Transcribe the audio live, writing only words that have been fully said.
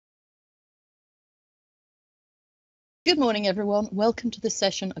Good morning, everyone. Welcome to the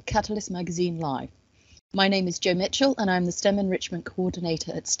session of Catalyst Magazine Live. My name is Jo Mitchell, and I'm the STEM Enrichment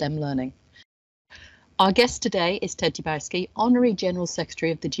Coordinator at STEM Learning. Our guest today is Ted Dubowski, Honorary General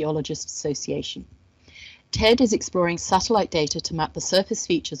Secretary of the Geologists Association. Ted is exploring satellite data to map the surface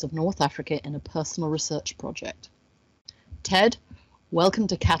features of North Africa in a personal research project. Ted, welcome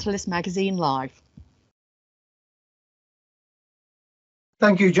to Catalyst Magazine Live.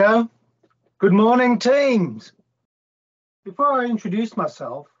 Thank you, Jo. Good morning, teams. Before I introduce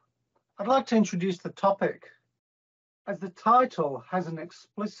myself, I'd like to introduce the topic, as the title has an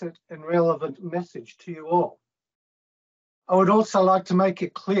explicit and relevant message to you all. I would also like to make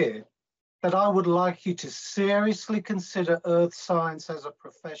it clear that I would like you to seriously consider earth science as a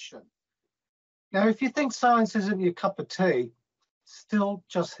profession. Now, if you think science isn't your cup of tea, still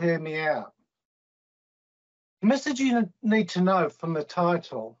just hear me out. The message you need to know from the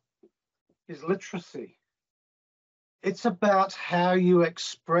title is literacy. It's about how you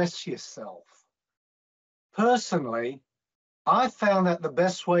express yourself. Personally, I found that the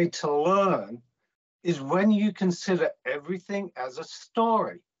best way to learn is when you consider everything as a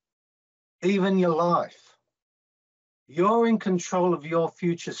story, even your life. You're in control of your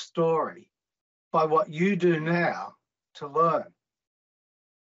future story by what you do now to learn,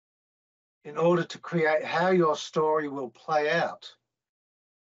 in order to create how your story will play out.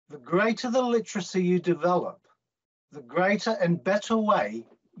 The greater the literacy you develop, the greater and better way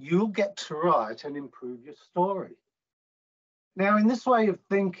you'll get to write and improve your story. Now, in this way of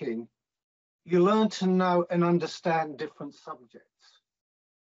thinking, you learn to know and understand different subjects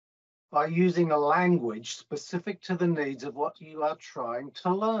by using a language specific to the needs of what you are trying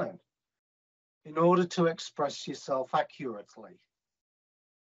to learn in order to express yourself accurately.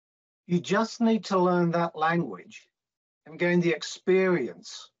 You just need to learn that language and gain the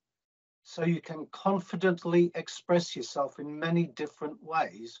experience so you can confidently express yourself in many different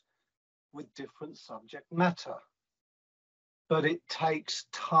ways with different subject matter. But it takes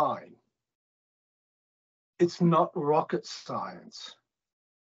time. It's not rocket science.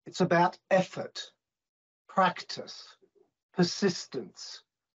 It's about effort, practice, persistence,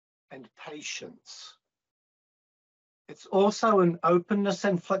 and patience. It's also an openness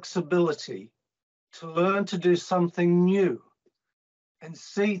and flexibility to learn to do something new and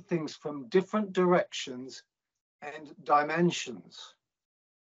see things from different directions and dimensions.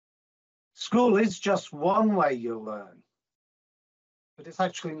 School is just one way you'll learn, but it's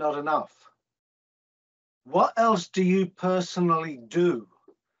actually not enough. What else do you personally do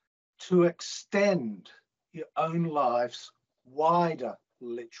to extend your own life's wider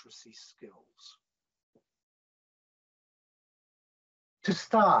literacy skills? To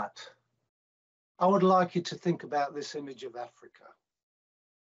start, I would like you to think about this image of Africa.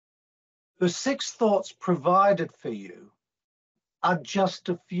 The 6 thoughts provided for you are just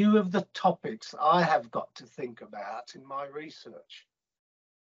a few of the topics I have got to think about in my research.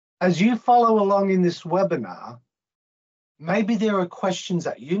 As you follow along in this webinar, maybe there are questions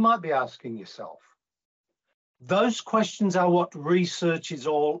that you might be asking yourself. Those questions are what research is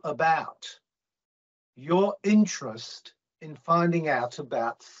all about. Your interest in finding out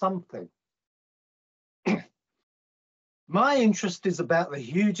about something. My interest is about the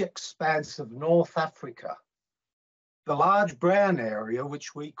huge expanse of North Africa, the large brown area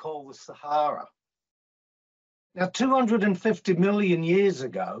which we call the Sahara. Now, 250 million years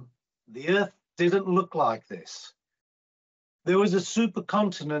ago, the Earth didn't look like this. There was a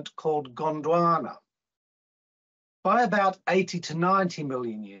supercontinent called Gondwana. By about 80 to 90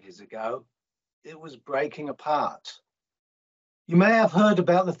 million years ago, it was breaking apart. You may have heard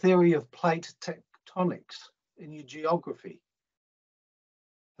about the theory of plate tectonics in your geography.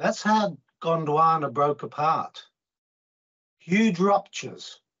 That's how Gondwana broke apart. Huge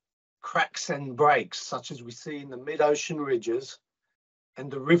ruptures, cracks and breaks, such as we see in the mid-ocean ridges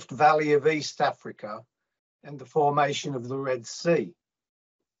and the Rift Valley of East Africa and the formation of the Red Sea.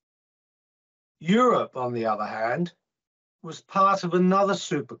 Europe, on the other hand, was part of another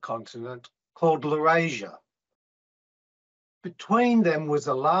supercontinent called Laurasia. Between them was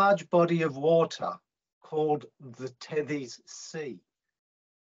a large body of water called the Tethys Sea.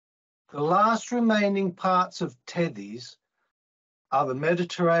 The last remaining parts of Tethys are the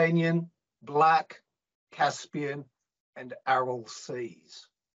Mediterranean, Black, Caspian, and Aral Seas.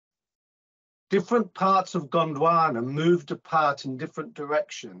 Different parts of Gondwana moved apart in different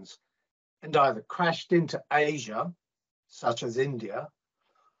directions and either crashed into Asia, such as India,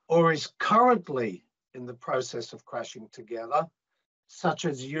 or is currently in the process of crashing together, such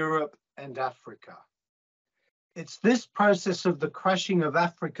as Europe and Africa. It's this process of the crashing of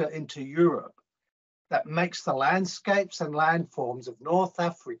Africa into Europe that makes the landscapes and landforms of North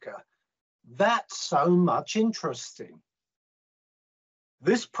Africa that so much interesting.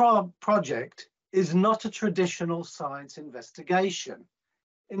 This project is not a traditional science investigation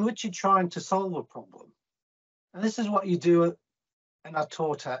in which you're trying to solve a problem. And this is what you do and are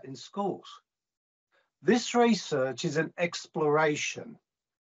taught at in schools. This research is an exploration,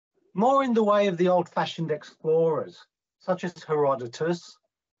 more in the way of the old-fashioned explorers, such as Herodotus,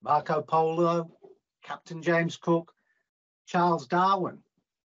 Marco Polo, Captain James Cook, Charles Darwin.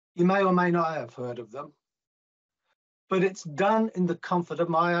 You may or may not have heard of them, but it's done in the comfort of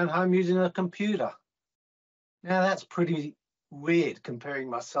my own home using a computer. Now that's pretty weird comparing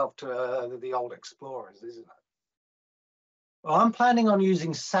myself to the old explorers, isn't it? Well, I'm planning on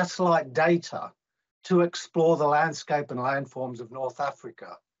using satellite data to explore the landscape and landforms of North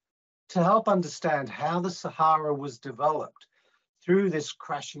Africa to help understand how the Sahara was developed through this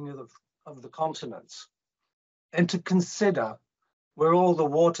crashing of the continents, and to consider where all the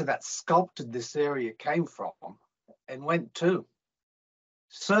water that sculpted this area came from and went to.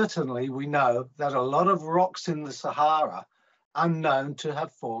 Certainly, we know that a lot of rocks in the Sahara are known to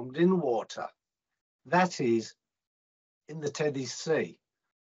have formed in water, that is, in the Tethys Sea,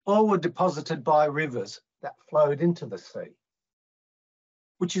 or were deposited by rivers that flowed into the sea.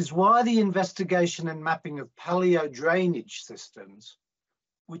 Which is why the investigation and mapping of paleo drainage systems,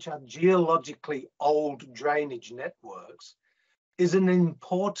 which are geologically old drainage networks, is an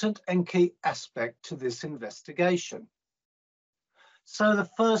important and key aspect to this investigation. So the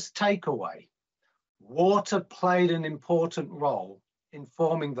first takeaway, water played an important role in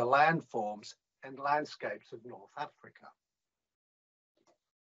forming the landforms and landscapes of North Africa.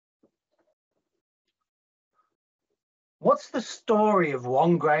 What's the story of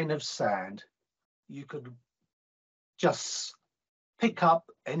one grain of sand you could just pick up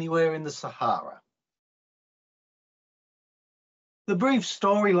anywhere in the Sahara? The brief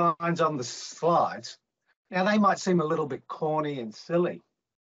storylines on the slides, now they might seem a little bit corny and silly.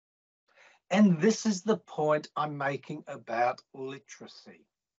 And this is the point I'm making about literacy.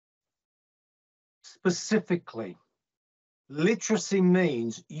 Specifically, literacy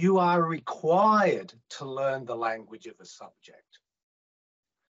means you are required to learn the language of a subject.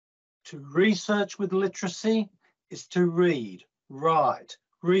 To research with literacy is to read, write,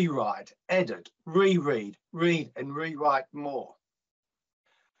 rewrite, edit, reread, read and rewrite more.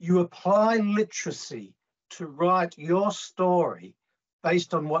 You apply literacy to write your story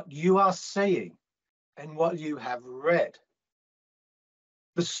based on what you are seeing and what you have read.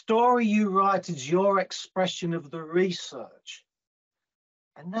 The story you write is your expression of the research,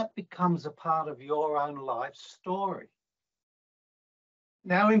 and that becomes a part of your own life story.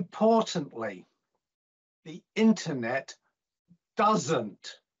 Now, importantly, the internet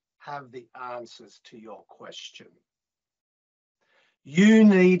doesn't have the answers to your question. You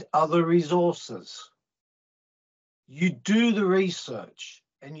need other resources. You do the research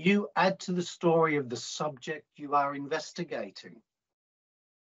and you add to the story of the subject you are investigating.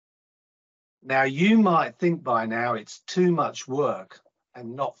 Now, you might think by now it's too much work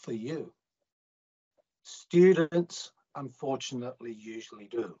and not for you. Students, unfortunately, usually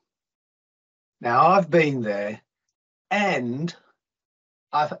do. Now, I've been there and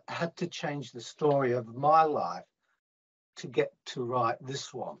I've had to change the story of my life to get to write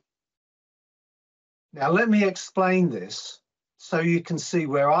this one. Now, let me explain this so you can see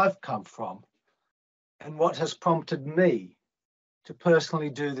where I've come from and what has prompted me to personally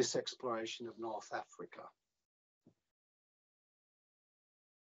do this exploration of North Africa.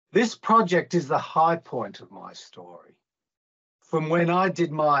 This project is the high point of my story. From when I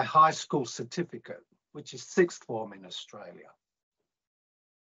did my high school certificate, which is sixth form in Australia.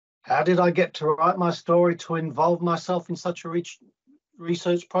 How did I get to write my story to involve myself in such a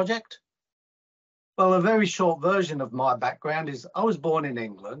research project? Well, a very short version of my background is I was born in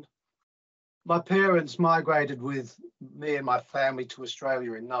England. My parents migrated with me and my family to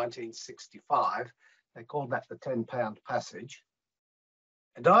Australia in 1965. They called that the 10-pound passage.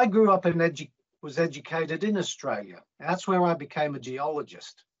 And I grew up and was educated in Australia. That's where I became a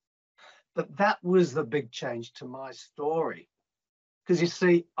geologist. But that was the big change to my story. Because you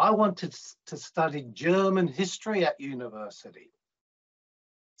see, I wanted to study German history at university.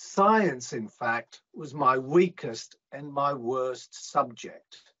 Science, in fact, was my weakest and my worst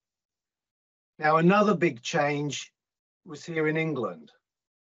subject. Now, another big change was here in England.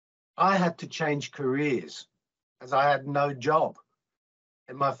 I had to change careers as I had no job.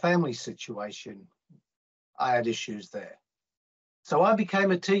 In my family situation, I had issues there. So I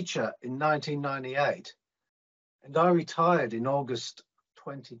became a teacher in 1998 and I retired in August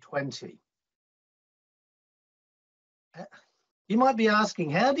 2020. You might be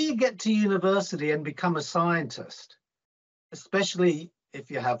asking, how do you get to university and become a scientist, especially if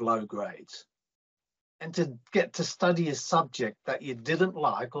you have low grades, and to get to study a subject that you didn't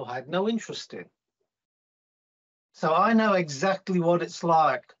like or had no interest in? So I know exactly what it's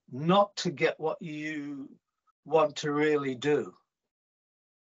like not to get what you want to really do.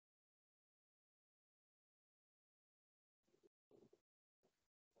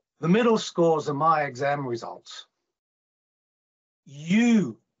 The middle scores are my exam results.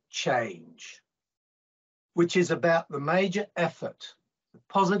 You change, which is about the major effort, the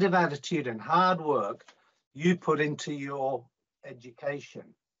positive attitude and hard work you put into your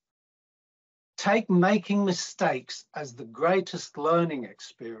education. Take making mistakes as the greatest learning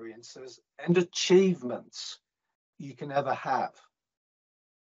experiences and achievements you can ever have,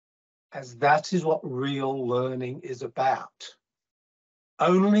 as that is what real learning is about.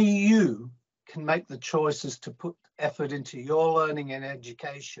 Only you can make the choices to put effort into your learning and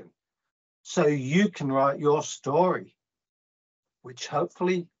education so you can write your story, which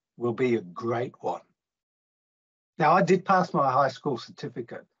hopefully will be a great one. Now, I did pass my high school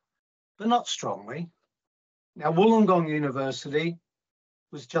certificate, but not strongly. Now, Wollongong University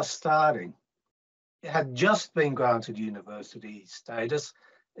was just starting. It had just been granted university status.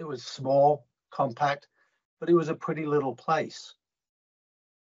 It was small, compact, but it was a pretty little place.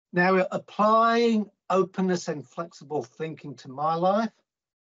 Now, applying openness and flexible thinking to my life,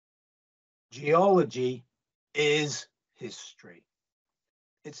 geology is history.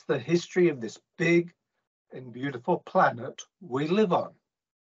 It's the history of this big and beautiful planet we live on.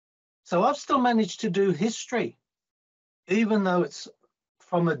 So I've still managed to do history, even though it's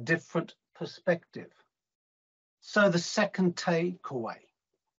from a different perspective. So the second takeaway,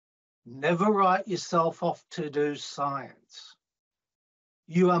 never write yourself off to do science.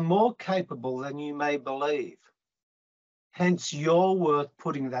 You are more capable than you may believe. Hence, you're worth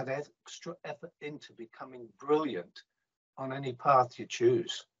putting that extra effort into becoming brilliant on any path you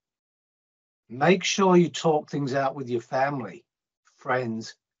choose. Make sure you talk things out with your family,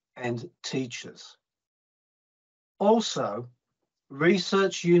 friends, and teachers. Also,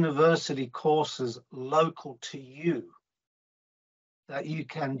 research university courses local to you that you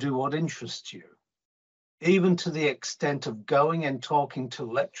can do what interests you, even to the extent of going and talking to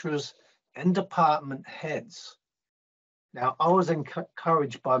lecturers and department heads. Now, I was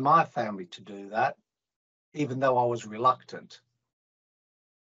encouraged by my family to do that, even though I was reluctant,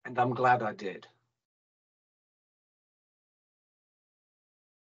 and I'm glad I did.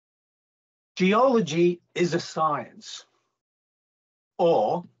 Geology is a science,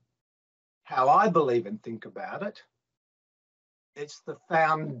 or how I believe and think about it, it's the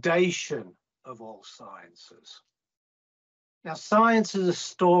foundation of all sciences. Now, science is a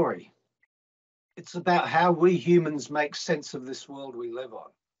story. It's about how we humans make sense of this world we live on.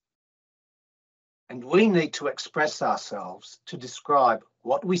 And we need to express ourselves to describe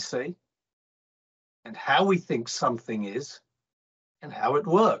what we see and how we think something is and how it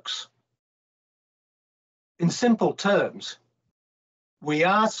works. In simple terms, we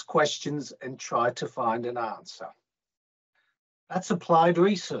ask questions and try to find an answer. That's applied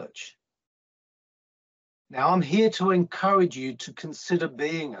research. Now, I'm here to encourage you to consider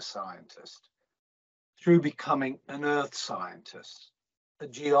being a scientist through becoming an earth scientist, a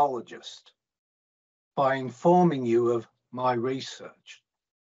geologist, by informing you of my research.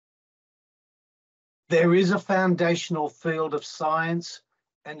 There is a foundational field of science,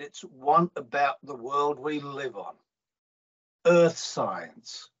 and it's one about the world we live on, earth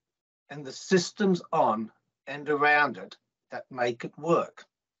science, and the systems on and around it that make it work.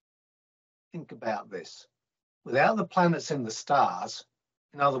 Think about this. Without the planets and the stars,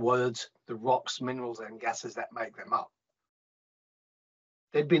 in other words, the rocks, minerals, and gases that make them up,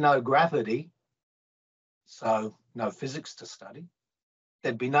 there'd be no gravity, so no physics to study.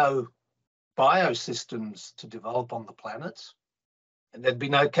 There'd be no biosystems to develop on the planets, and there'd be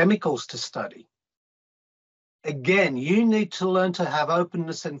no chemicals to study. Again, you need to learn to have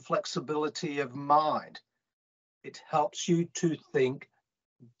openness and flexibility of mind. It helps you to think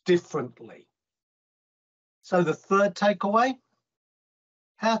differently. So the third takeaway,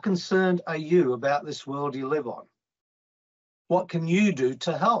 how concerned are you about this world you live on? What can you do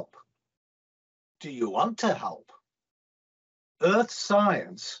to help? Do you want to help? Earth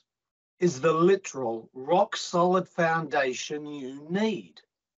science is the literal rock-solid foundation you need.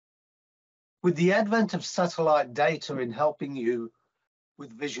 With the advent of satellite data in helping you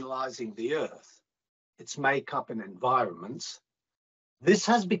with visualizing the Earth, its makeup and environments, this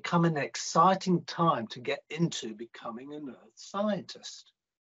has become an exciting time to get into becoming an Earth scientist.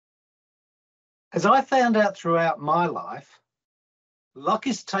 As I found out throughout my life, luck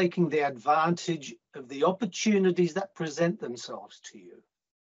is taking the advantage of the opportunities that present themselves to you.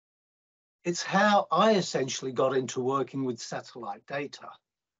 It's how I essentially got into working with satellite data.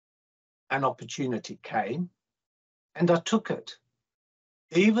 An opportunity came and I took it,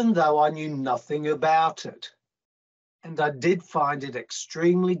 even though I knew nothing about it. And I did find it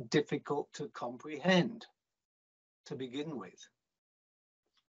extremely difficult to comprehend to begin with.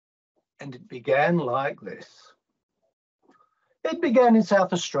 And it began like this. It began in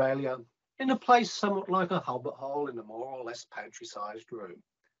South Australia, in a place somewhat like a hobbit hole in a more or less pantry-sized room.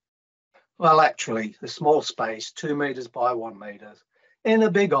 Well, actually, a small space, 2 meters by 1 meter, in a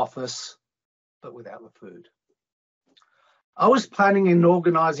big office, but without the food. I was planning and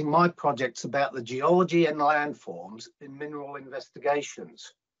organising my projects about the geology and landforms in mineral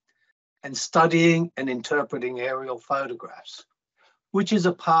investigations, and studying and interpreting aerial photographs, which is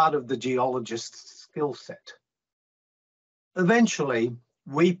a part of the geologist's skill set. Eventually,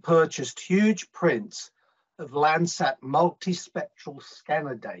 we purchased huge prints of Landsat multispectral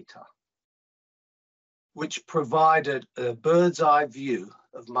scanner data, which provided a bird's eye view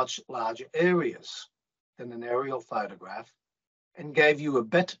of much larger areas than an aerial photograph and gave you a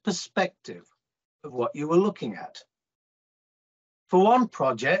better perspective of what you were looking at. For one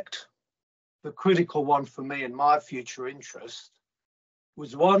project, the critical one for me and my future interest,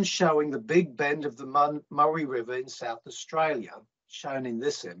 was one showing the big bend of the Murray River in South Australia, shown in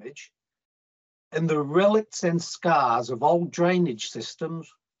this image, and the relics and scars of old drainage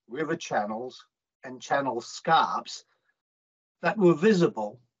systems, river channels, and channel scarps that were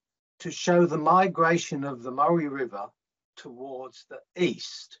visible to show the migration of the Murray River towards the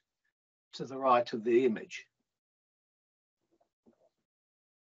east, to the right of the image.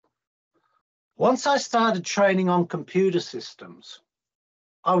 Once I started training on computer systems,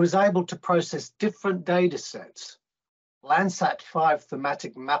 I was able to process different data sets, Landsat 5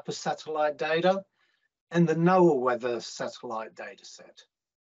 thematic mapper satellite data and the NOAA weather satellite data set.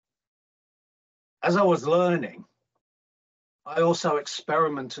 As I was learning, I also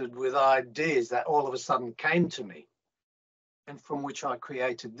experimented with ideas that all of a sudden came to me and from which I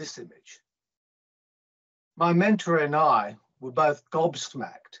created this image. My mentor and I were both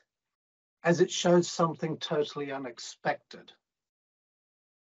gobsmacked as it showed something totally unexpected.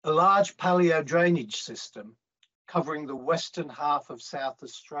 A large paleo drainage system covering the western half of South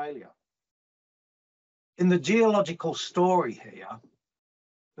Australia. In the geological story here,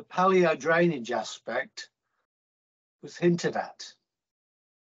 the paleo drainage aspect was hinted at.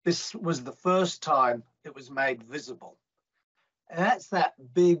 This was the first time it was made visible. And that's that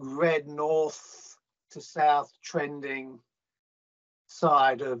big red north to south trending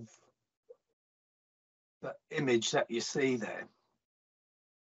side of the image that you see there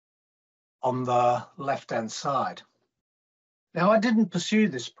on the left-hand side. Now, I didn't pursue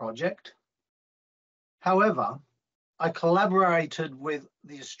this project. However, I collaborated with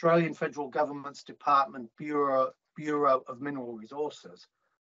the Australian Federal Government's Bureau of Mineral Resources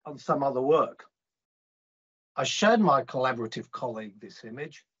on some other work. I showed my collaborative colleague this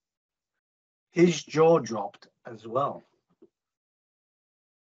image. His jaw dropped as well.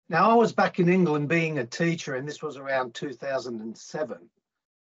 Now, I was back in England being a teacher, and this was around 2007,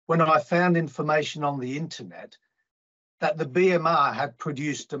 when I found information on the internet that the BMR had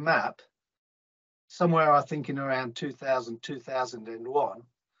produced a map somewhere, I think in around 2000, 2001,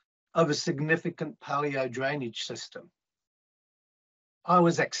 of a significant paleo drainage system. I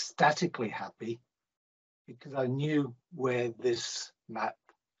was ecstatically happy because I knew where this map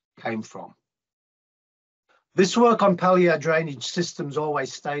came from. This work on paleo drainage systems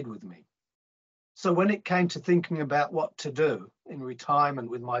always stayed with me. So when it came to thinking about what to do in retirement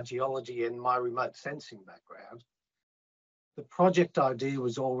with my geology and my remote sensing background, the project idea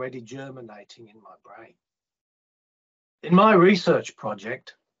was already germinating in my brain. In my research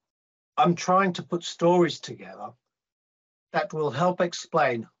project, I'm trying to put stories together that will help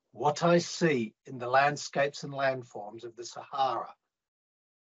explain what I see in the landscapes and landforms of the Sahara,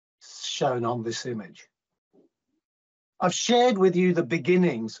 shown on this image. I've shared with you the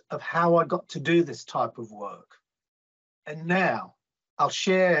beginnings of how I got to do this type of work. And now I'll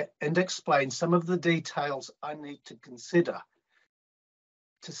share and explain some of the details I need to consider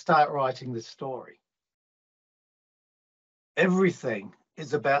to start writing the story. Everything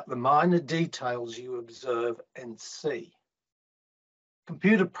is about the minor details you observe and see.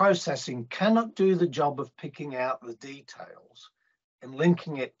 Computer processing cannot do the job of picking out the details and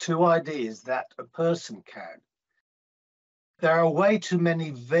linking it to ideas that a person can. There are way too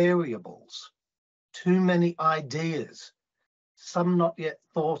many variables, too many ideas, some not yet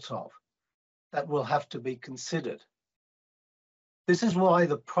thought of, that will have to be considered. This is why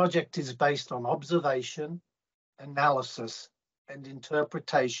the project is based on observation, analysis, and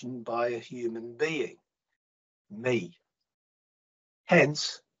interpretation by a human being, me.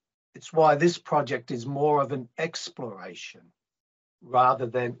 Hence, it's why this project is more of an exploration rather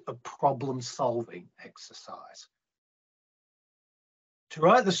than a problem-solving exercise. To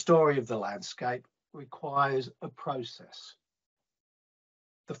write the story of the landscape requires a process.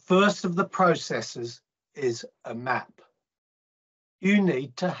 The first of the processes is a map. You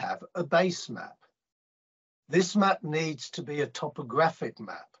need to have a base map. This map needs to be a topographic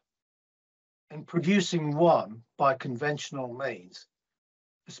map, and producing one by conventional means,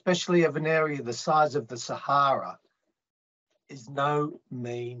 especially of an area the size of the Sahara, is no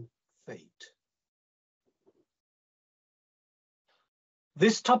mean feat.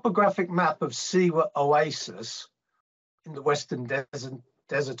 This topographic map of Siwa Oasis in the Western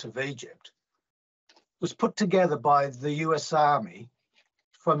Desert of Egypt was put together by the US Army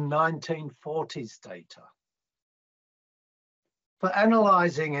from 1940s data. For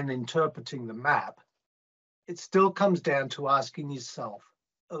analysing and interpreting the map, it still comes down to asking yourself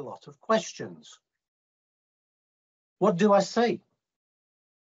a lot of questions. What do I see?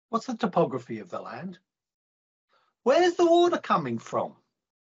 What's the topography of the land? Where's the water coming from?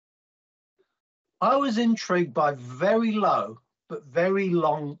 I was intrigued by very low but very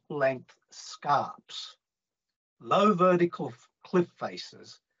long length scarps, low vertical cliff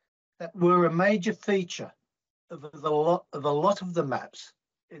faces that were a major feature of a lot of the maps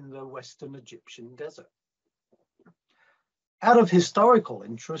in the Western Egyptian desert. Out of historical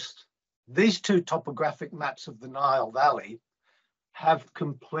interest, these two topographic maps of the Nile Valley have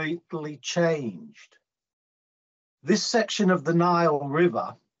completely changed. This section of the Nile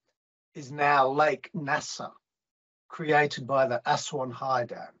River is now Lake Nasser, created by the Aswan High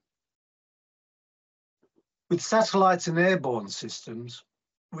Dam. With satellites and airborne systems,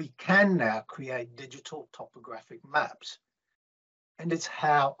 we can now create digital topographic maps, and it's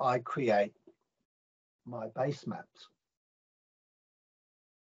how I create my base maps.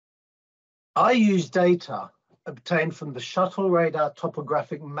 I use data obtained from the Shuttle Radar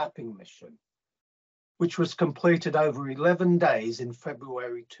Topographic Mapping mission, which was completed over 11 days in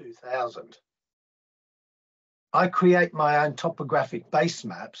February 2000. I create my own topographic base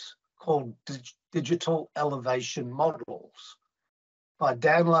maps called digital elevation models by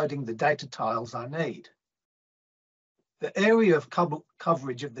downloading the data tiles I need. The area of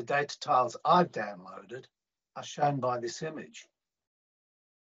coverage of the data tiles I've downloaded are shown by this image.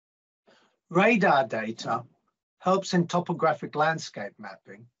 Radar data helps in topographic landscape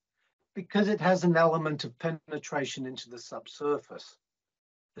mapping because it has an element of penetration into the subsurface,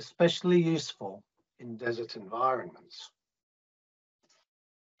 especially useful in desert environments.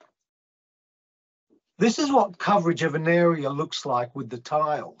 This is what coverage of an area looks like with the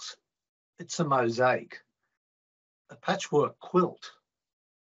tiles. It's a mosaic, a patchwork quilt.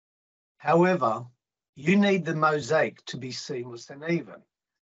 However, you need the mosaic to be seamless and even,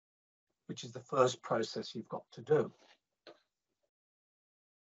 which is the first process you've got to do.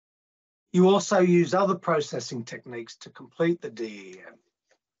 You also use other processing techniques to complete the DEM.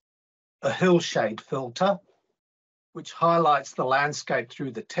 A hill shade filter, which highlights the landscape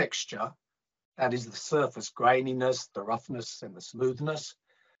through the texture, that is the surface graininess, the roughness and the smoothness,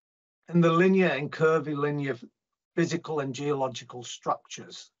 and the linear and curvilinear physical and geological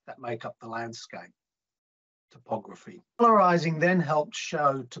structures that make up the landscape topography. Colorizing then helps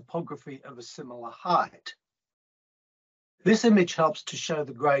show topography of a similar height. This image helps to show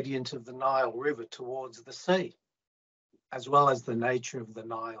the gradient of the Nile River towards the sea, as well as the nature of the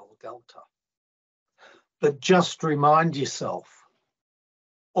Nile Delta. But just remind yourself,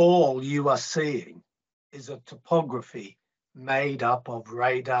 all you are seeing is a topography made up of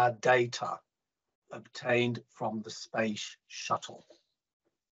radar data obtained from the Space Shuttle.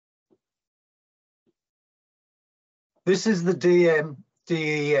 This is the DEM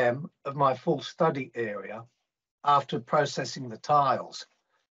of my full study area after processing the tiles,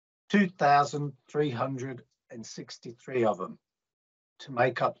 2,363 of them to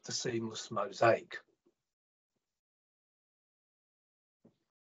make up the seamless mosaic.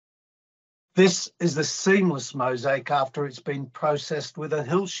 This is the seamless mosaic after it's been processed with a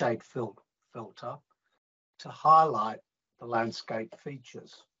hillshade filter to highlight the landscape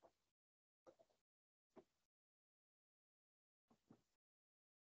features.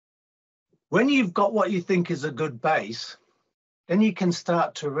 When you've got what you think is a good base, then you can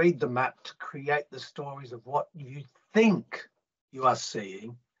start to read the map to create the stories of what you think you are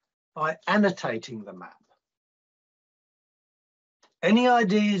seeing by annotating the map. Any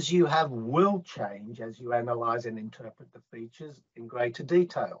ideas you have will change as you analyze and interpret the features in greater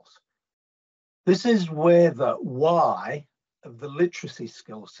details. This is where the why of the literacy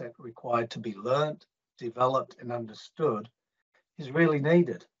skill set required to be learnt, developed and understood is really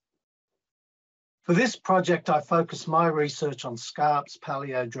needed. For this project, I focused my research on scarps,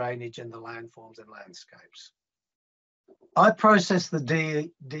 paleo drainage and the landforms and landscapes. I processed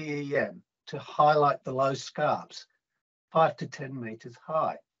the DEM to highlight the low scarps, 5 to 10 meters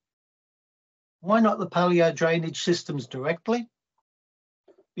high. Why not the paleo drainage systems directly?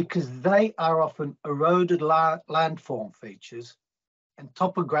 Because they are often eroded landform features and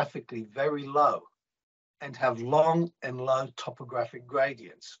topographically very low and have long and low topographic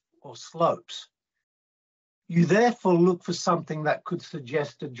gradients or slopes. You therefore look for something that could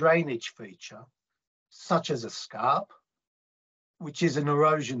suggest a drainage feature, such as a scarp, which is an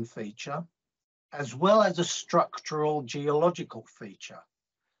erosion feature, as well as a structural geological feature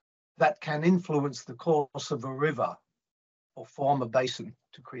that can influence the course of a river or form a basin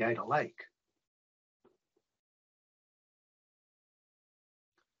to create a lake.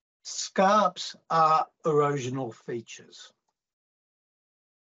 Scarps are erosional features.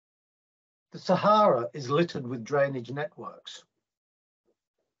 The Sahara is littered with drainage networks,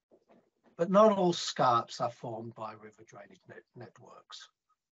 but not all scarps are formed by river drainage networks.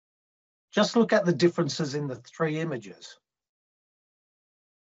 Just look at the differences in the three images.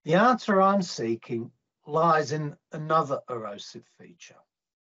 The answer I'm seeking lies in another erosive feature.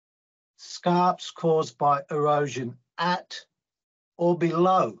 Scarps caused by erosion at or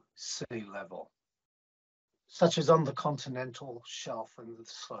below sea level, such as on the continental shelf and the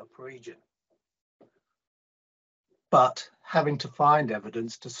slope region, but having to find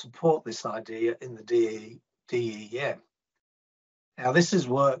evidence to support this idea in the DEM. Now, this is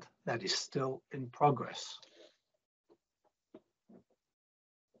work that is still in progress.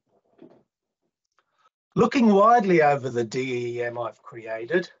 Looking widely over the DEM I've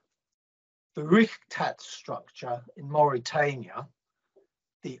created, the Richtat structure in Mauritania,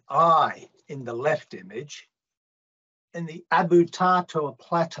 the eye in the left image, and the Abu Tartor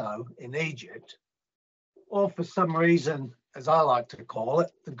Plateau in Egypt, or for some reason, as I like to call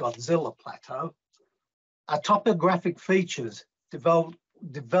it, the Godzilla Plateau, are topographic features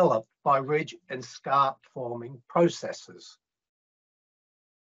developed by ridge and scarp forming processes.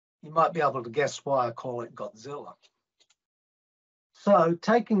 You might be able to guess why I call it Godzilla. So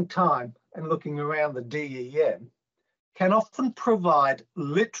taking time and looking around the DEM can often provide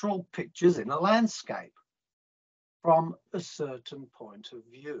literal pictures in a landscape from a certain point of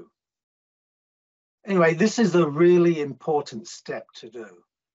view. Anyway, this is a really important step to do,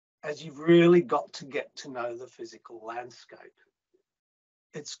 as you've really got to get to know the physical landscape.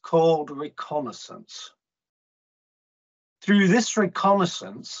 It's called reconnaissance. Through this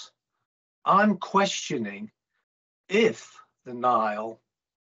reconnaissance, I'm questioning if the Nile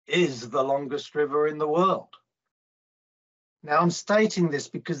is the longest river in the world. Now, I'm stating this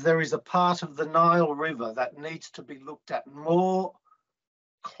because there is a part of the Nile River that needs to be looked at more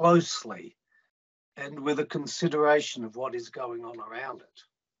closely and with a consideration of what is going on around it.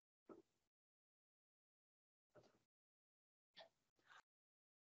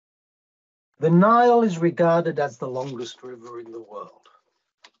 The Nile is regarded as the longest river in the world.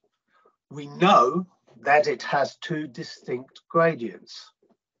 We know that it has two distinct gradients,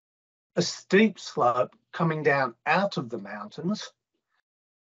 a steep slope coming down out of the mountains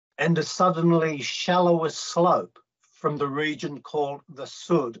and a suddenly shallower slope from the region called the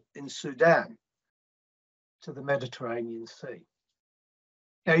Sud in Sudan to the Mediterranean Sea.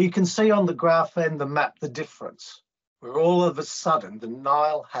 Now you can see on the graph and the map the difference, where all of a sudden the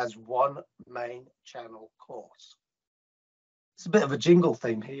Nile has one main channel course. It's a bit of a jingle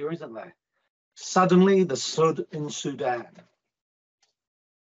theme here, isn't there? Suddenly the Sud in Sudan.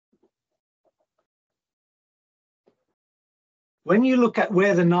 When you look at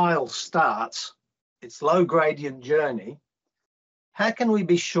where the Nile starts, its low gradient journey, how can we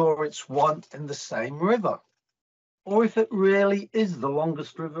be sure it's one and the same river? Or if it really is the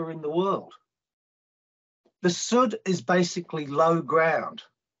longest river in the world? The Sud is basically low ground,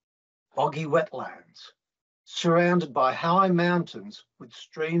 boggy wetlands, surrounded by high mountains with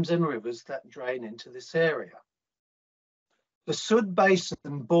streams and rivers that drain into this area. The Sud Basin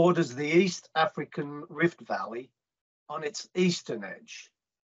borders the East African Rift Valley on its eastern edge,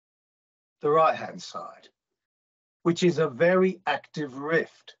 the right-hand side, which is a very active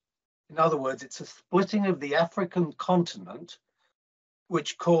rift. In other words, it's a splitting of the African continent,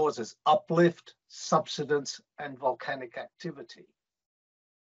 which causes uplift, subsidence, and volcanic activity.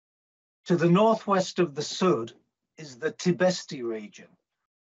 To the northwest of the Sud is the Dubowski region,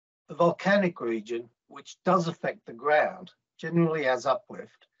 the volcanic region, which does affect the ground, generally has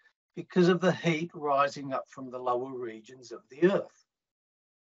uplift because of the heat rising up from the lower regions of the Earth.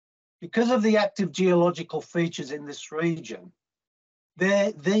 Because of the active geological features in this region,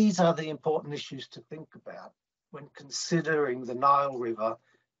 these are the important issues to think about when considering the Nile River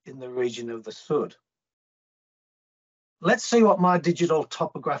in the region of the Sud. Let's see what my digital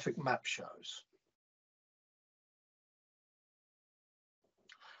topographic map shows.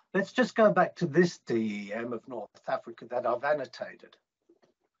 Let's just go back to this DEM of North Africa that I've annotated.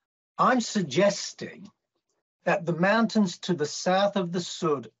 I'm suggesting that the mountains to the south of the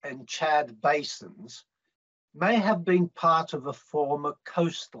Sud and Chad basins may have been part of a former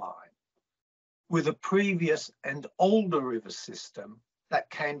coastline with a previous and older river system that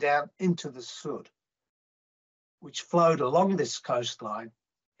came down into the Sud, which flowed along this coastline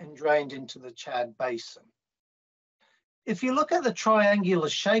and drained into the Chad basin. If you look at the triangular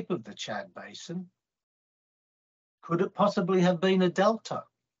shape of the Chad basin, could it possibly have been a delta?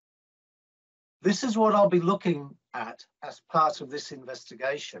 This is what I'll be looking at as part of this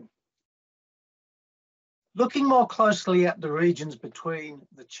investigation. Looking more closely at the regions between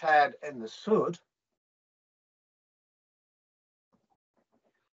the Chad and the Sud,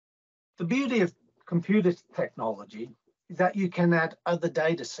 the beauty of computer technology is that you can add other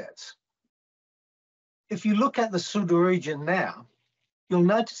data sets. If you look at the Sud region now, you'll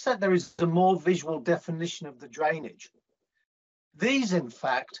notice that there is a more visual definition of the drainage. These, in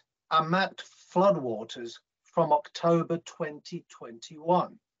fact, are mapped floodwaters from October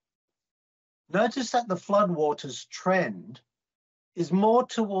 2021. Notice that the floodwaters trend is more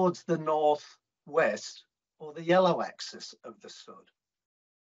towards the northwest, or the yellow axis of the Sud,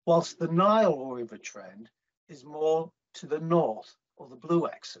 whilst the Nile River trend is more to the north, or the blue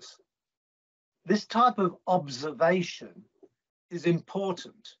axis. This type of observation is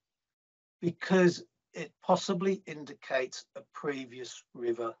important because it possibly indicates a previous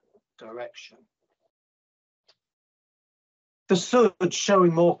river direction. The Sud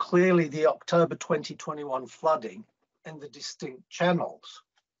showing more clearly the October 2021 flooding and the distinct channels.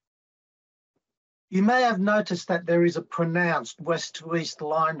 You may have noticed that there is a pronounced west to east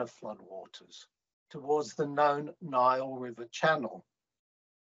line of floodwaters towards the known Nile River channel.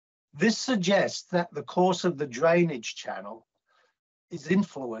 This suggests that the course of the drainage channel is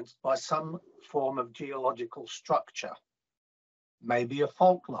influenced by some form of geological structure, maybe a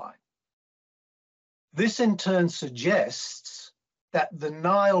fault line. This in turn suggests that the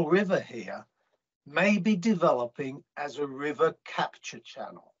Nile River here may be developing as a river capture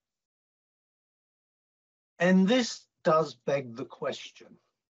channel. And this does beg the question,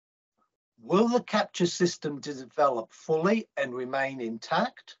 will the capture system develop fully and remain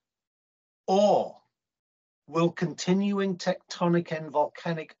intact? Or will continuing tectonic and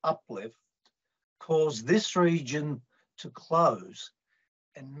volcanic uplift cause this region to close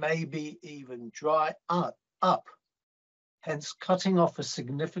and maybe even dry up, hence cutting off a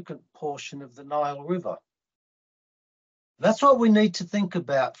significant portion of the Nile River? That's what we need to think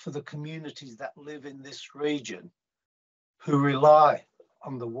about for the communities that live in this region who rely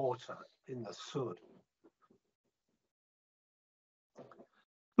on the water in the Sud.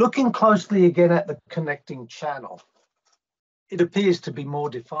 Looking closely again at the connecting channel, it appears to be more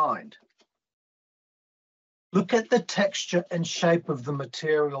defined. Look at the texture and shape of the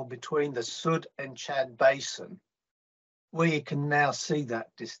material between the Sud and Chad basin, where you can now see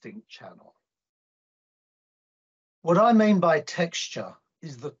that distinct channel. What I mean by texture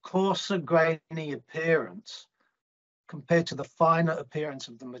is the coarser, grainy appearance compared to the finer appearance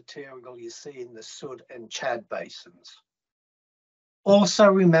of the material you see in the Sud and Chad basins. Also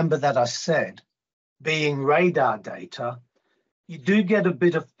remember that I said, being radar data, you do get a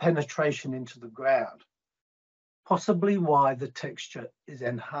bit of penetration into the ground, possibly why the texture is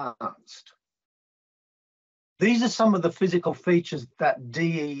enhanced. These are some of the physical features that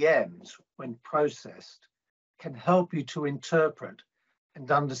DEMs, when processed, can help you to interpret and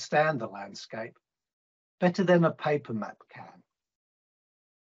understand the landscape better than a paper map can.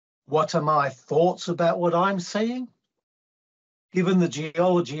 What are my thoughts about what I'm seeing? Given the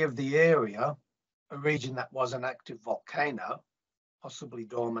geology of the area, a region that was an active volcano, possibly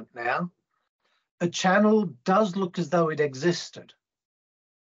dormant now, a channel does look as though it existed,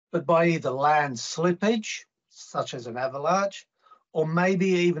 but by either land slippage, such as an avalanche, or maybe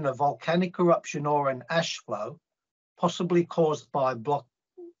even a volcanic eruption or an ash flow, possibly caused the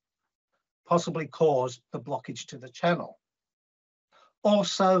blockage to the channel.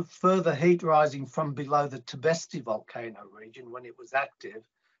 Also, further heat rising from below the Dubowski volcano region when it was active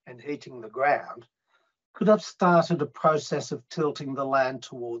and heating the ground could have started a process of tilting the land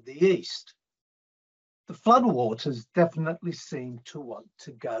toward the east. The floodwaters definitely seem to want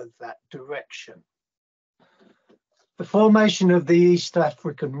to go that direction. The formation of the East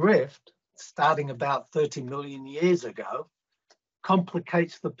African Rift, starting about 30 million years ago,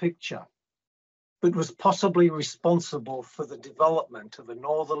 complicates the picture, but was possibly responsible for the development of a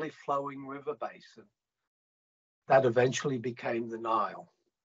northerly flowing river basin that eventually became the Nile.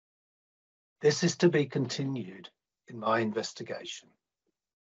 This is to be continued in my investigation.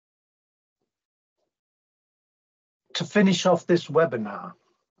 To finish off this webinar,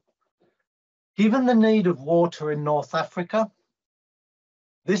 given the need of water in North Africa,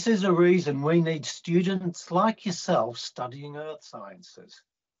 this is a reason we need students like yourself studying earth sciences.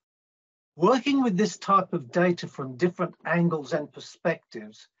 Working with this type of data from different angles and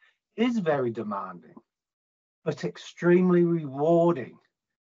perspectives is very demanding, but extremely rewarding,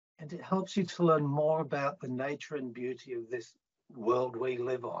 and it helps you to learn more about the nature and beauty of this world we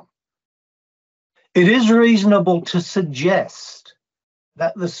live on. It is reasonable to suggest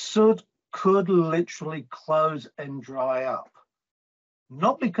that the Sud could literally close and dry up,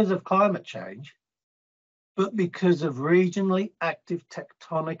 not because of climate change, but because of regionally active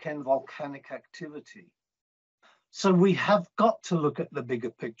tectonic and volcanic activity. So we have got to look at the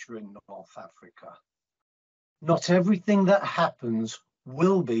bigger picture in North Africa. Not everything that happens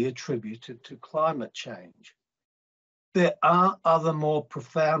will be attributed to climate change. There are other more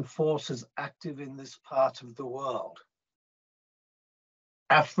profound forces active in this part of the world.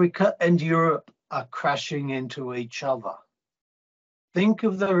 Africa and Europe are crashing into each other. Think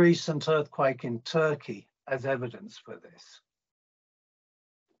of the recent earthquake in Turkey as evidence for this.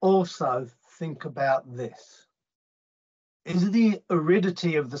 Also, think about this. Is the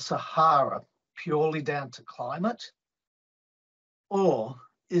aridity of the Sahara purely down to climate? Or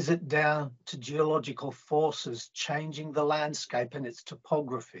is it down to geological forces changing the landscape and its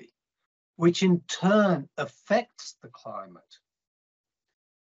topography, which in turn affects the climate?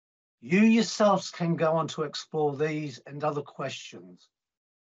 You yourselves can go on to explore these and other questions,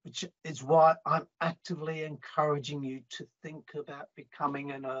 which is why I'm actively encouraging you to think about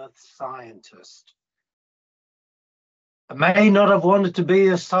becoming an earth scientist. I may not have wanted to be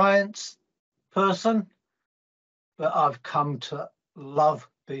a science person, but I've come to love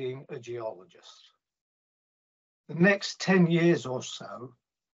being a geologist. The next 10 years or so,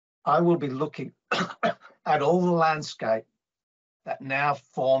 I will be looking at all the landscape that now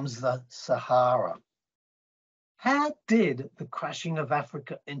forms the Sahara. How did the crashing of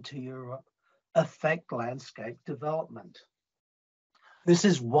Africa into Europe affect landscape development? This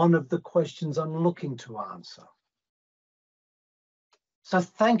is one of the questions I'm looking to answer. So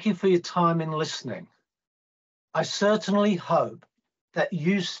thank you for your time in listening. I certainly hope that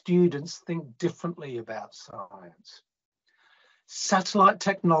you students think differently about science. Satellite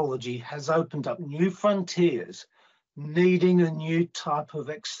technology has opened up new frontiers, needing a new type of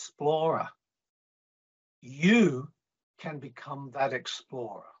explorer. You can become that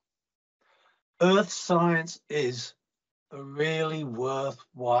explorer. Earth science is a really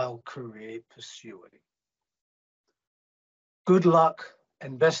worthwhile career pursuing. Good luck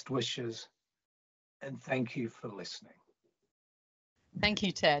and best wishes, and thank you for listening. Thank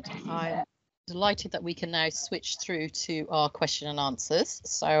you, Ted. I'm delighted that we can now switch through to our question and answers.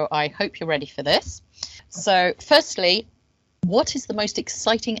 So I hope you're ready for this. So firstly, what is the most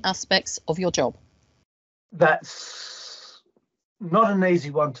exciting aspects of your job? That's not an easy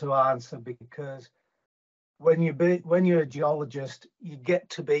one to answer, because when you're a geologist, you get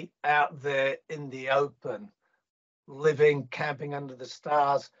to be out there in the open, living, camping under the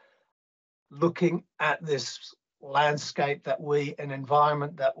stars, looking at this landscape an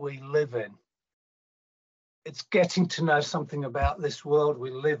environment that we live in. It's getting to know something about this world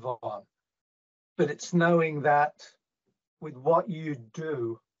we live on, but it's knowing that with what you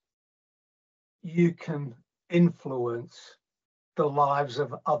do, you can influence the lives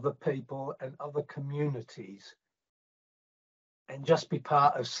of other people and other communities, and just be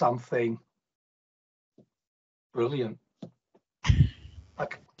part of something brilliant.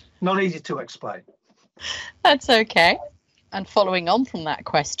 Not easy to explain. That's okay. And following on from that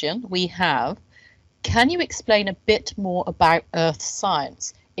question, we have, can you explain a bit more about earth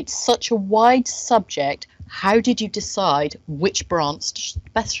science? It's such a wide subject. How did you decide which branch to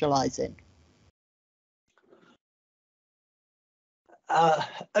specialize in?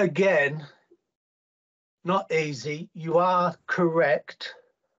 Again, not easy. You are correct.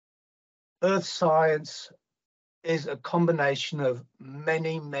 Earth science is a combination of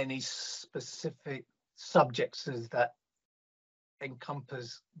many, many specific subjects that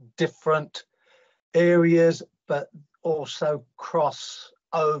encompass different areas, but also cross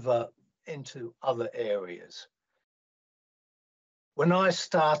over into other areas. When I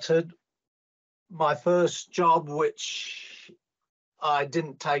started, my first job, which I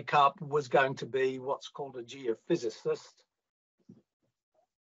didn't take up, was going to be what's called a geophysicist.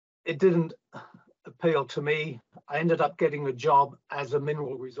 It didn't appeal to me. I ended up getting a job as a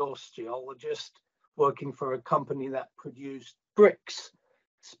mineral resource geologist, working for a company that produced bricks,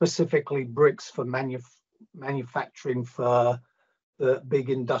 specifically bricks for manufacturing for the big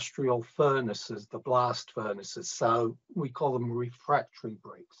industrial furnaces, the blast furnaces. So we call them refractory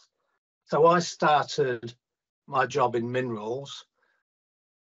bricks. So I started my job in minerals.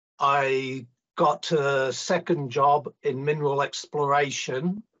 I got a second job in mineral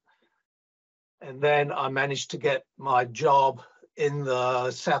exploration, and then I managed to get my job in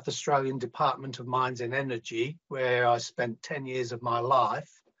the South Australian Department of Mines and Energy, where I spent 10 years of my life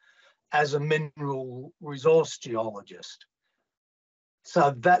as a mineral resource geologist.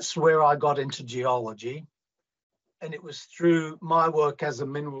 So that's where I got into geology. And it was through my work as a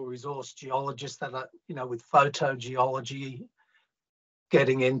mineral resource geologist that I, with photogeology,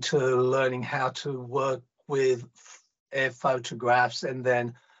 getting into learning how to work with air photographs and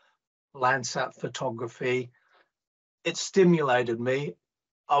then Landsat photography, it stimulated me.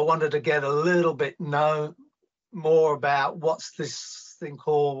 I wanted to get a little bit more about what's this thing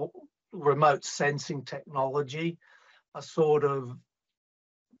called remote sensing technology. I sort of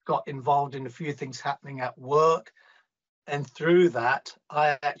got involved in a few things happening at work. And through that,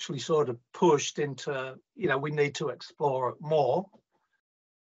 I actually sort of pushed into, we need to explore it more.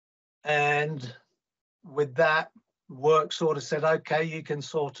 And with that, work sort of said, okay, you can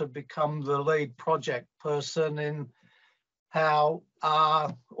sort of become the lead project person in how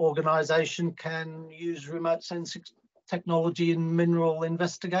our organization can use remote sensing technology in mineral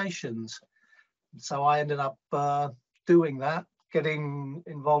investigations. So I ended up doing that, getting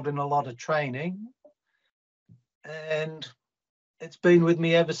involved in a lot of training, and it's been with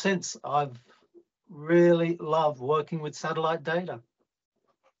me ever since. I've really loved working with satellite data.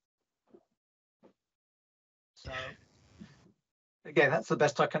 So again, that's the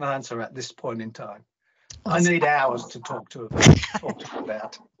best I can answer at this point in time. I need hours to talk to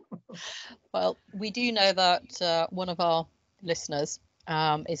about. Well, we do know that one of our listeners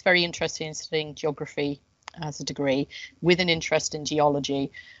is very interested in studying geography as a degree with an interest in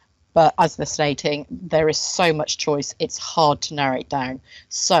geology. But as they're stating, there is so much choice, it's hard to narrow it down.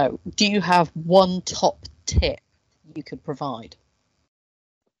 So do you have one top tip you could provide?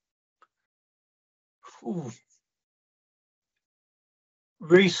 Ooh.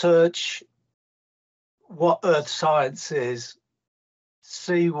 Research what earth science is,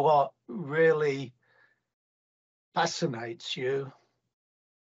 see what really fascinates you,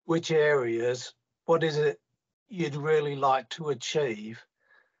 which areas, what is it you'd really like to achieve,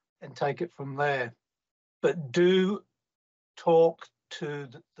 and take it from there. But do talk to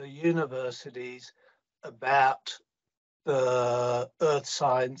the universities about the earth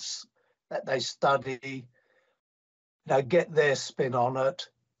science that they study, get their spin on it,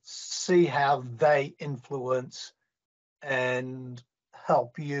 see how they influence and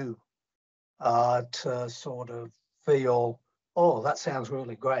help you to sort of feel, oh, that sounds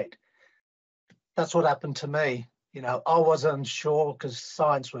really great. That's what happened to me. I wasn't sure because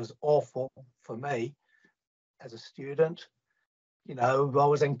science was awful for me as a student. I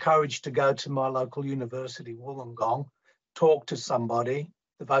was encouraged to go to my local university, Wollongong, talk to somebody.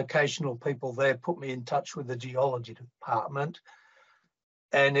 The vocational people there put me in touch with the geology department.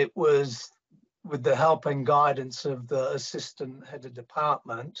 And it was with the help and guidance of the assistant head of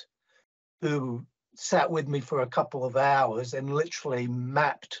department, who sat with me for a couple of hours and literally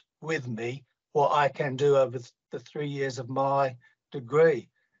mapped with me what I can do over the 3 years of my degree.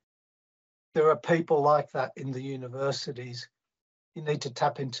 There are people like that in the universities. You need to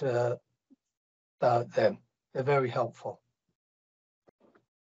tap into them. They're very helpful.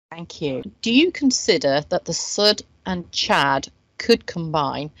 Thank you. Do you consider that the Sud and Chad could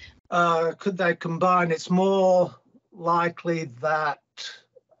combine? Could they combine? It's more likely that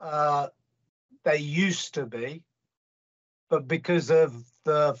they used to be, but because of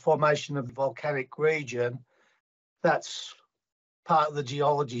the formation of the volcanic region, that's part of the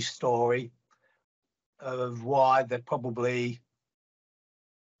geology story of why they're probably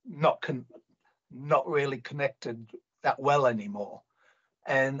not really connected that well anymore.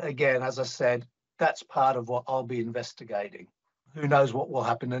 And again, as I said, that's part of what I'll be investigating. Who knows what will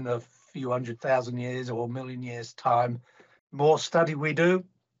happen in a few 100,000 years or a million years' time. The more study we do,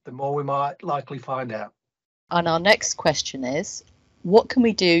 the more we might likely find out. And our next question is, what can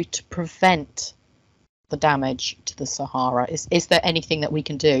we do to prevent the damage to the Sahara? Is there anything that we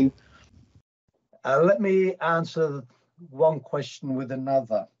can do? Let me answer one question with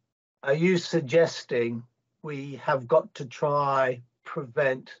another. Are you suggesting we have got to try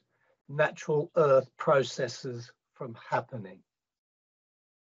prevent natural earth processes from happening?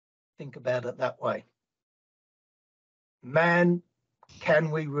 Think about it that way. Man,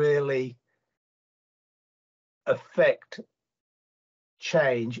 can we really affect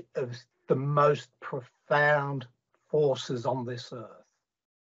change of the most profound forces on this earth?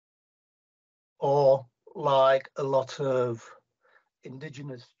 Or, like a lot of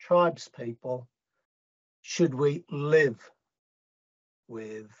indigenous tribes people, should we live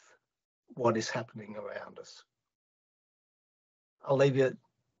with what is happening around us? I'll leave it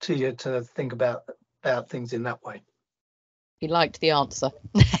to you to think about things in that way. You liked the answer.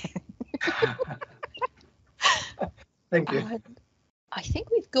 Thank you. I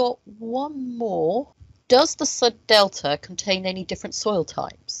think we've got one more. Does the subdelta contain any different soil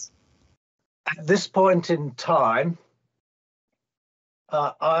types? At this point in time,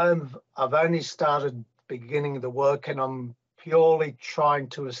 I've only started beginning the work, and I'm purely trying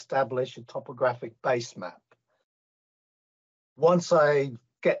to establish a topographic base map. Once I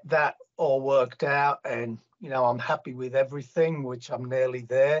get that all worked out and I'm happy with everything, which I'm nearly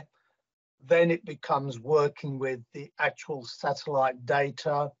there, then it becomes working with the actual satellite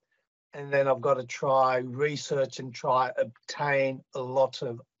data, and then I've got to try research and try obtain a lot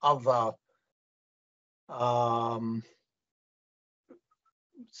of other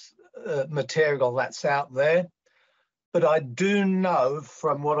material that's out there. But I do know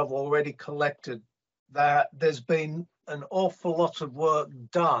from what I've already collected that there's been an awful lot of work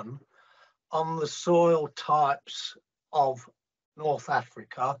done on the soil types of North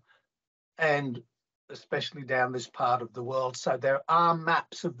Africa and especially down this part of the world. So there are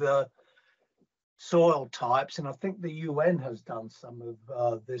maps of the soil types, and I think the UN has done some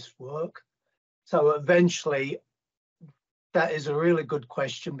of this work. So eventually, that is a really good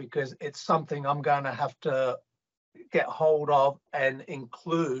question, because it's something I'm going to have to get hold of and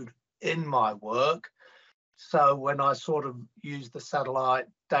include in my work. So when I sort of use the satellite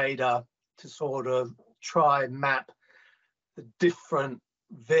data to sort of try and map the different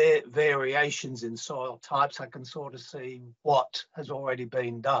variations in soil types, I can sort of see what has already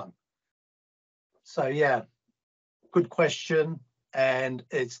been done. So yeah, good question. And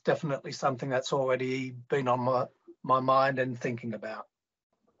it's definitely something that's already been on my mind and thinking about.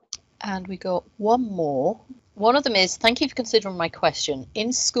 And we got one more. One of them is, thank you for considering my question.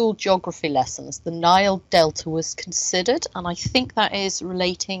 In school geography lessons, the Nile Delta was considered, and I think that is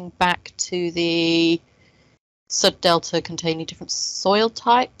relating back to the subdelta containing different soil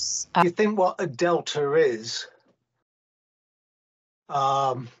types. You think what a delta is?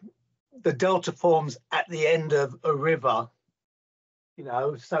 The delta forms at the end of a river,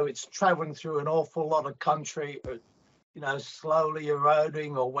 so it's traveling through an awful lot of country, slowly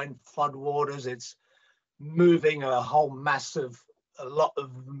eroding, or when floodwaters, it's moving a lot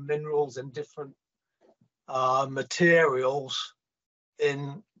of minerals and different materials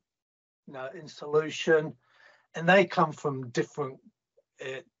in solution, and they come from different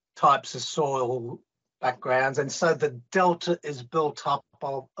types of soil backgrounds, and so the delta is built up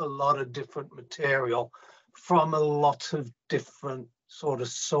of a lot of different material from a lot of different sort of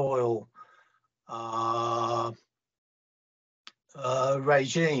soil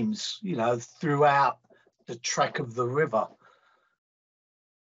regimes, throughout the track of the river.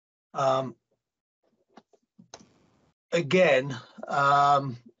 Again,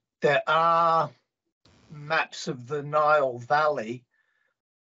 there are maps of the Nile Valley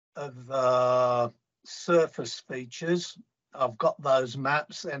of the surface features. I've got those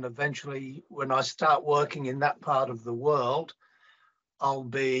maps, and eventually when I start working in that part of the world, I'll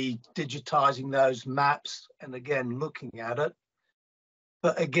be digitizing those maps and again looking at it.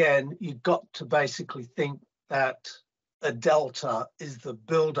 But again, you've got to basically think that a delta is the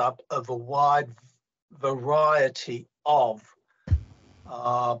buildup of a wide variety of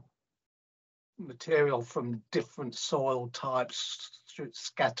material from different soil types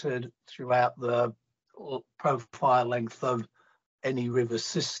scattered throughout the profile length of any river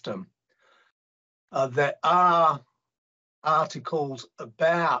system. There are articles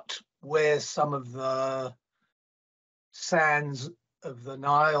about where some of the sands of the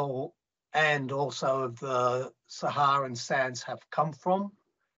Nile and also of the Saharan sands have come from.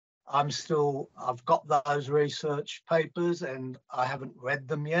 I've got those research papers and I haven't read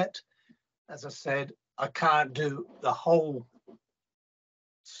them yet. As I said, I can't do the whole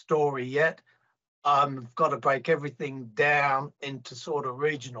story yet. I've got to break everything down into sort of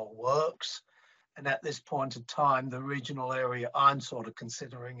regional works, And at this point in time, the regional area I'm sort of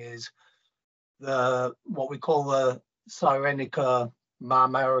considering is what we call the Cyrenaica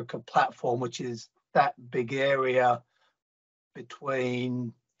Marmarica platform, which is that big area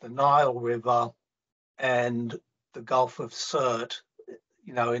between the Nile River and the Gulf of Sirte,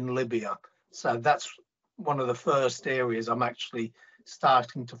 in Libya. So that's one of the first areas I'm actually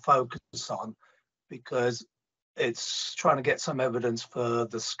starting to focus on, because it's trying to get some evidence for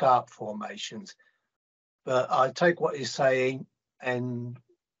the scarp formations. But I take what you're saying, and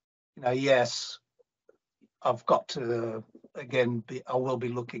yes, I've got to I will be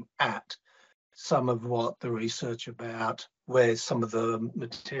looking at some of what the research about where some of the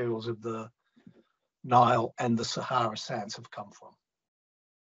materials of the Nile and the Sahara sands have come from.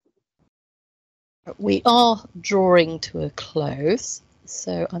 We are drawing to a close,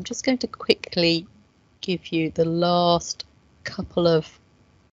 so I'm just going to quickly give you the last couple of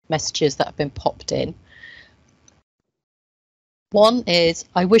messages that have been popped in. One is,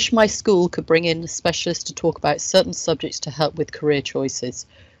 I wish my school could bring in a specialist to talk about certain subjects to help with career choices.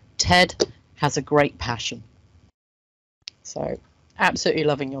 Ted has a great passion. So, absolutely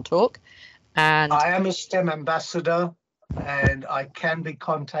loving your talk. And I am a STEM ambassador, and I can be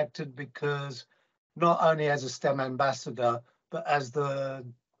contacted because not only as a STEM ambassador, but as the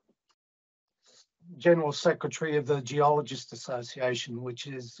General Secretary of the Geologists Association, which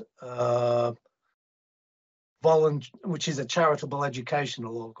is a charitable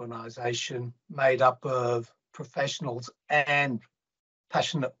educational organisation made up of professionals and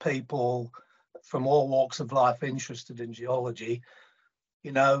passionate people from all walks of life interested in geology.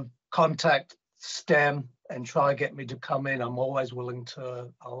 Contact STEM and try get me to come in. I'm always going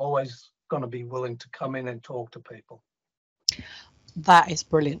to be willing to come in and talk to people. That is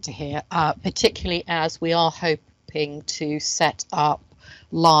brilliant to hear, particularly as we are hoping to set up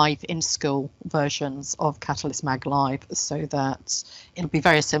live in school versions of Catalyst Mag Live, so that it'll be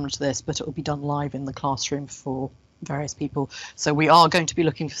very similar to this, but it will be done live in the classroom for various people. So we are going to be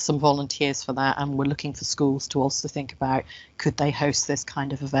looking for some volunteers for that, and we're looking for schools to also think about, could they host this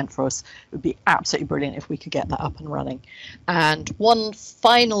kind of event for us? It would be absolutely brilliant if we could get that up and running. And one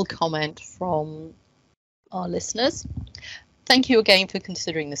final comment from our listeners. Thank you again for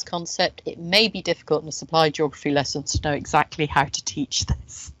considering this concept. It may be difficult in a supply geography lesson to know exactly how to teach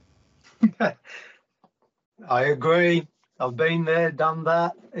this. I agree. I've been there, done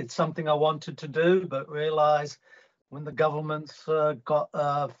that. It's something I wanted to do, but realise when the government's got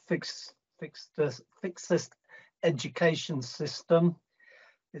a fixed education system,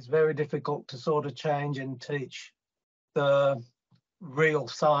 it's very difficult to sort of change and teach the real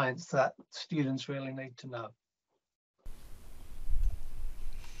science that students really need to know.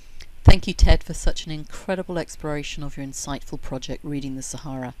 Thank you, Ted, for such an incredible exploration of your insightful project, Reading the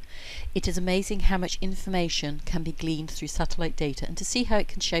Sahara. It is amazing how much information can be gleaned through satellite data, and to see how it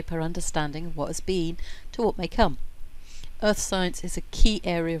can shape our understanding of what has been to what may come. Earth science is a key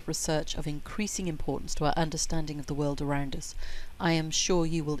area of research of increasing importance to our understanding of the world around us. I am sure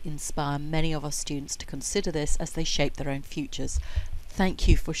you will inspire many of our students to consider this as they shape their own futures. Thank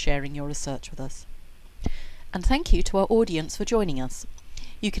you for sharing your research with us. And thank you to our audience for joining us.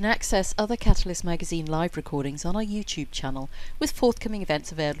 You can access other Catalyst Magazine live recordings on our YouTube channel, with forthcoming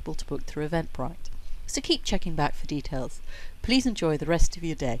events available to book through Eventbrite. So keep checking back for details. Please enjoy the rest of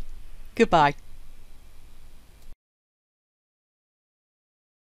your day. Goodbye.